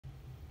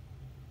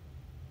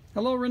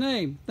Hello,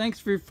 Renee.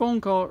 Thanks for your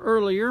phone call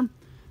earlier.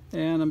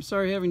 And I'm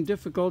sorry having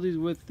difficulties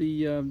with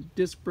the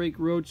disc brake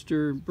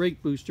roadster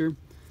brake booster.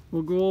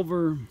 We'll go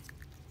over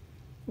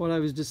what I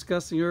was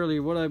discussing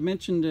earlier. What I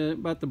mentioned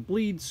about the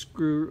bleed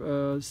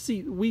screw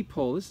weep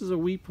hole. This is a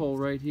weep hole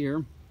right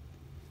here.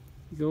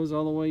 It goes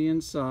all the way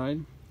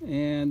inside.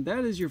 And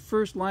that is your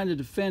first line of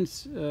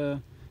defense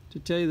to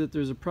tell you that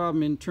there's a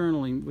problem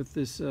internally with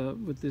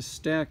this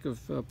stack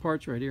of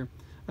parts right here.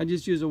 I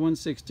just use a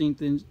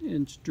 1/16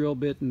 inch drill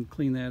bit and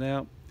clean that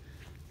out.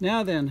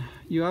 Now then,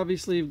 you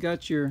obviously have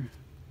got your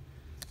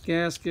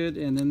gasket,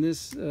 and then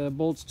this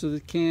bolts to the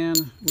can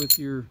with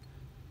your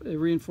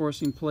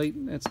reinforcing plate.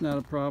 That's not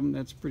a problem.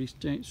 That's pretty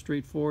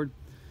straightforward.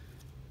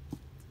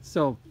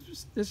 So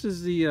this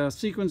is the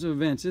sequence of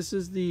events. This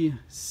is the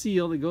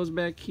seal that goes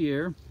back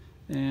here,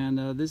 and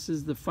this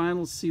is the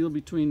final seal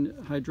between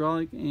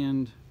hydraulic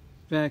and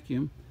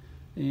vacuum.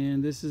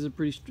 And this is a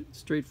pretty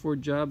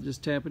straightforward job.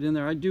 Just tap it in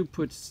there. I do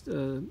put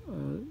a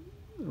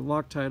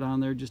Loctite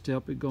on there just to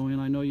help it go in.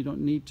 I know you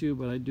don't need to,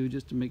 but I do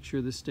just to make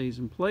sure this stays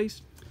in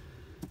place.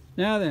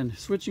 Now then,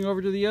 switching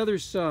over to the other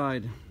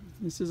side.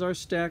 This is our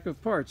stack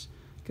of parts.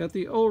 Got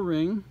the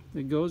O-ring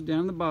that goes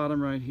down the bottom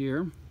right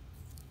here.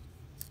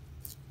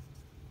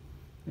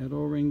 That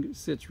O-ring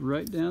sits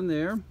right down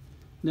there.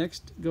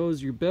 Next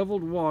goes your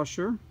beveled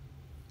washer,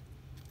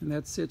 and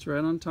that sits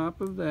right on top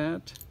of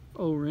that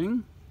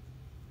O-ring.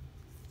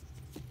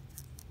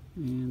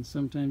 And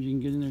sometimes you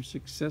can get in there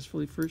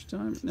successfully first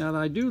time. Now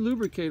I do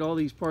lubricate all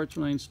these parts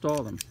when I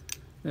install them.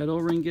 That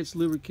O-ring gets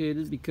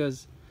lubricated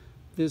because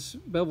this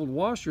beveled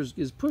washer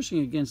is pushing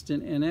against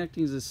it and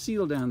acting as a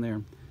seal down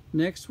there.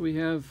 Next we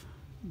have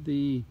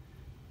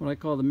what I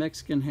call the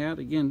Mexican hat.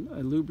 Again,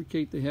 I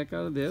lubricate the heck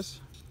out of this.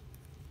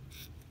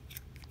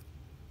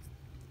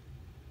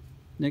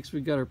 Next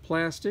we've got our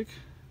plastic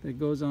that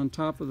goes on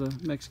top of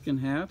the Mexican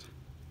hat.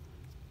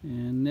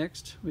 And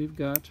next we've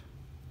got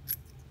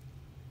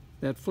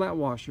that flat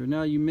washer.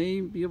 Now you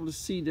may be able to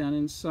see down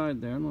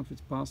inside there. I don't know if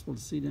it's possible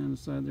to see down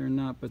inside there or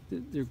not, but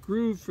the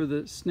groove for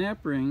the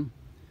snap ring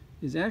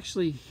is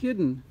actually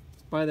hidden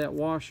by that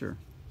washer.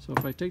 So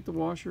if I take the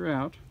washer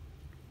out,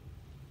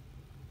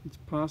 it's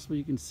possible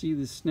you can see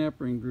the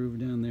snap ring groove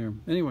down there.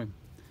 Anyway,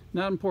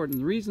 not important.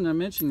 The reason I'm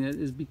mentioning that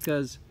is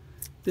because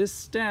this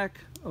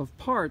stack of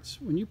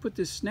parts, when you put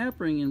this snap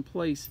ring in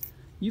place,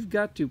 you've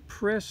got to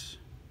press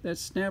that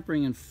snap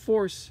ring and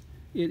force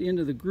it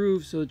into the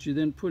groove so that you're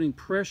then putting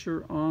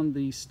pressure on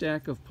the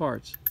stack of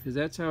parts, because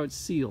that's how it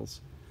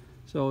seals.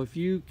 So if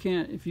you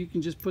can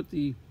just put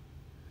the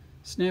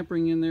snap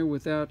ring in there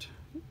without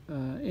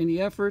any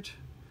effort,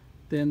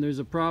 then there's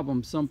a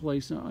problem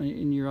someplace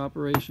in your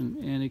operation,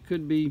 and it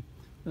can be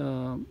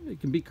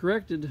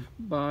corrected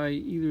by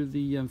either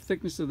the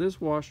thickness of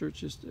this washer. It's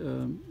just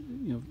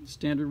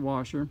standard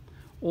washer,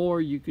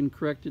 or you can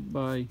correct it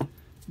by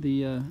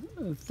the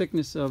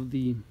thickness of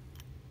the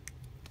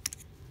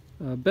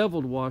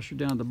beveled washer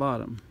down the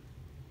bottom.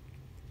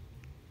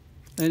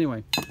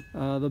 Anyway,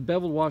 the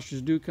beveled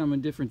washers do come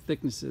in different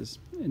thicknesses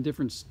and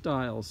different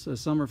styles.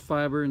 Some are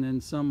fiber, and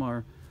then some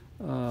are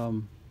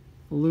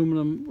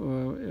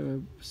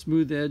aluminum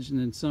smooth edge, and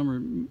then some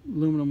are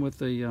aluminum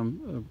with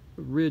a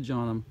ridge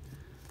on them.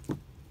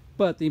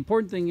 But the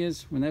important thing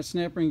is, when that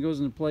snap ring goes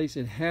into place,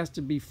 it has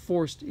to be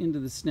forced into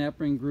the snap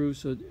ring groove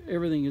so that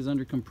everything is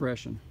under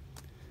compression.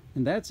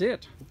 And that's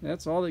it.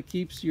 That's all that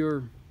keeps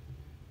your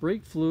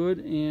brake fluid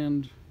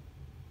and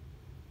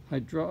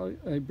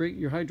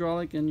your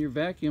hydraulic and your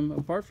vacuum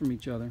apart from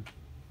each other.